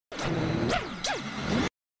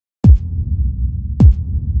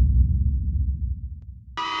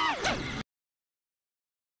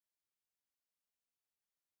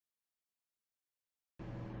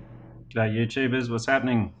G'day YouTubers, what's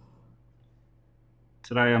happening?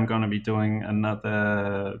 Today I'm going to be doing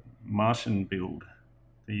another Martian build,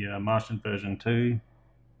 the Martian version 2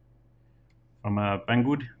 from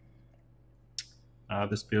Banggood.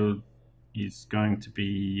 This build is going to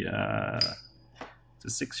be it's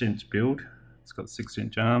a 6-inch build. It's got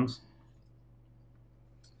 6-inch arms,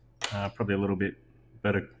 probably a little bit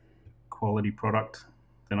better quality product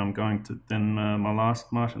than my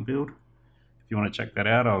last Martian build. If you want to check that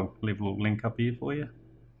out, I'll leave a little link up here for you.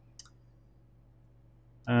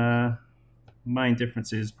 Main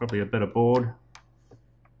difference is probably a better board,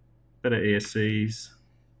 better ESCs.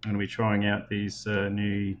 I'm going to be trying out these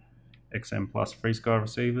new XM Plus Free Sky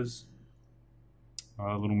receivers,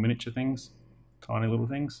 little miniature things, tiny little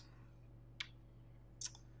things.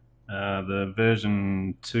 The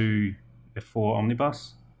version 2 F4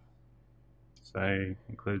 Omnibus, so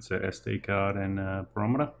includes a SD card and a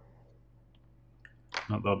barometer.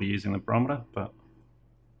 Not that I'll be using the barometer, but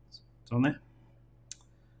it's on there.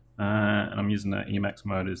 And I'm using the Emax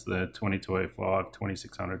motors, the 2205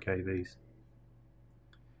 2600 kVs,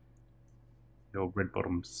 the old red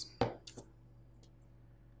bottoms.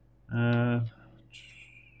 ESC,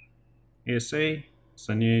 it's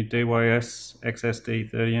the new DYS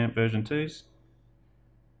XSD 30A version 2s.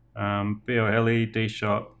 BLE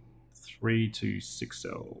D-Shot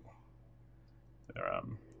 326L. They're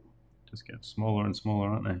just getting smaller and smaller,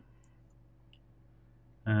 aren't they?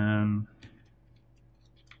 And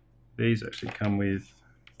these actually come with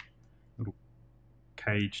a little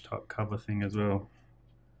cage type cover thing as well,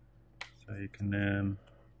 so you can don't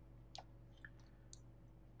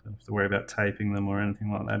have to worry about taping them or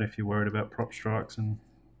anything like that if you're worried about prop strikes and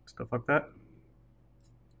stuff like that.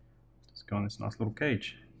 Just go in this nice little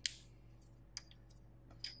cage,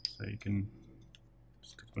 so you can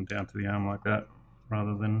stick them down to the arm like that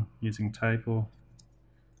rather than using tape or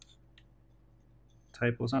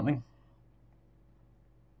something.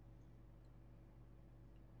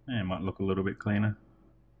 Yeah, it might look a little bit cleaner.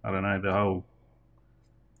 I don't know, the whole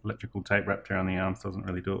electrical tape wrapped around the arms doesn't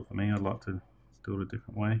really do it for me. I'd like to do it a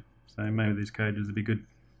different way, so maybe these cages would be good.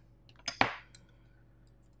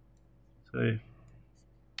 So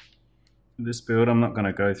this build, I'm not going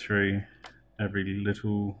to go through every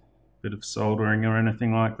little bit of soldering or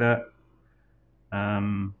anything like that.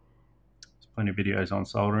 There's plenty of videos on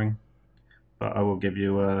soldering, but I will give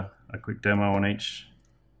you a quick demo on each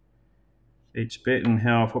bit and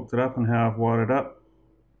how I've hooked it up and how I've wired it up.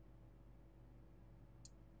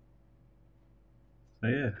 So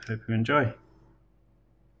yeah, hope you enjoy.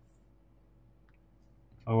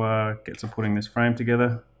 I'll get to putting this frame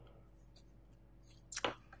together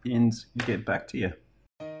and get back to you.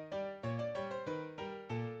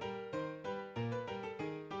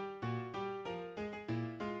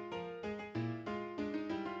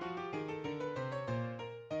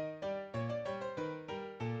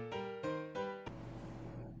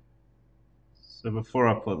 So before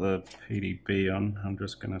I put the PDB on, I'm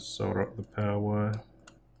just going to solder up the power wire.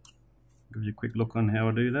 Give you a quick look on how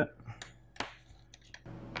I do that.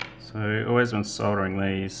 So always when soldering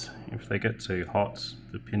these, if they get too hot,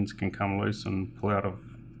 the pins can come loose and pull out of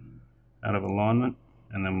alignment,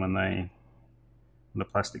 and then when the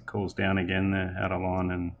plastic cools down again, they're out of line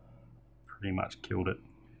and pretty much killed it.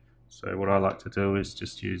 So what I like to do is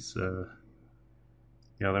just use the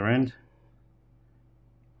other end,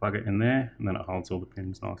 plug it in there, and then it holds all the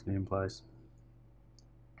pins nicely in place.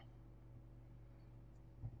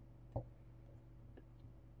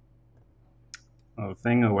 Another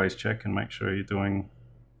thing, always check and make sure you're doing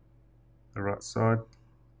the right side.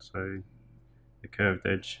 So the curved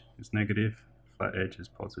edge is negative, flat edge is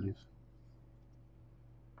positive.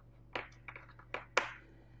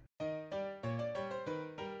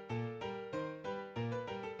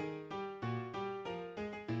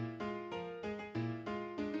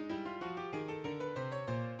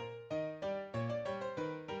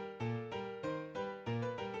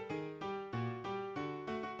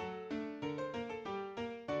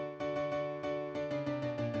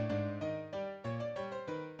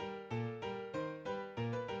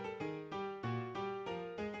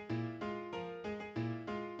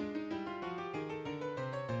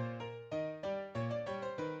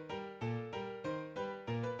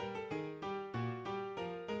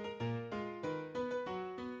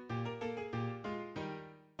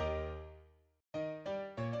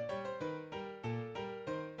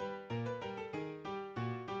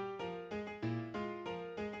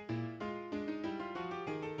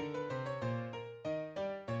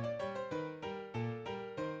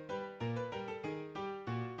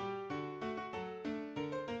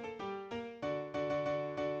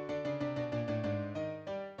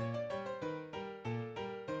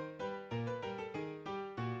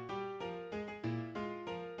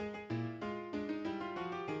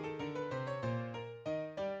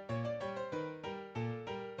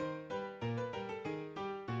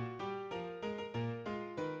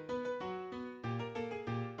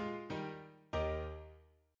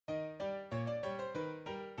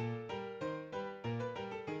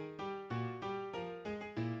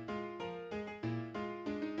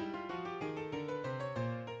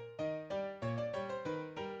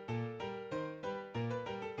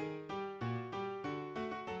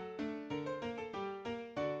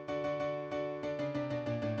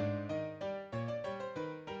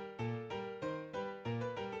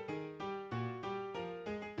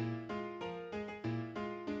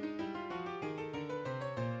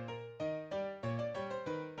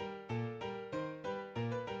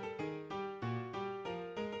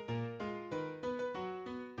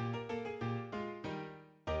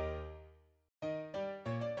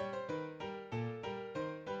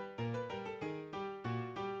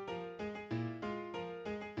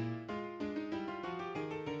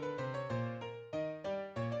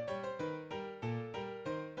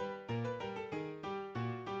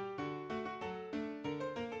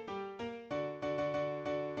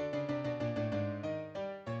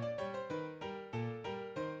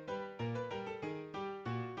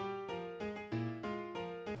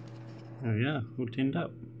 Oh yeah, all tinned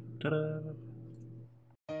up. Ta-da!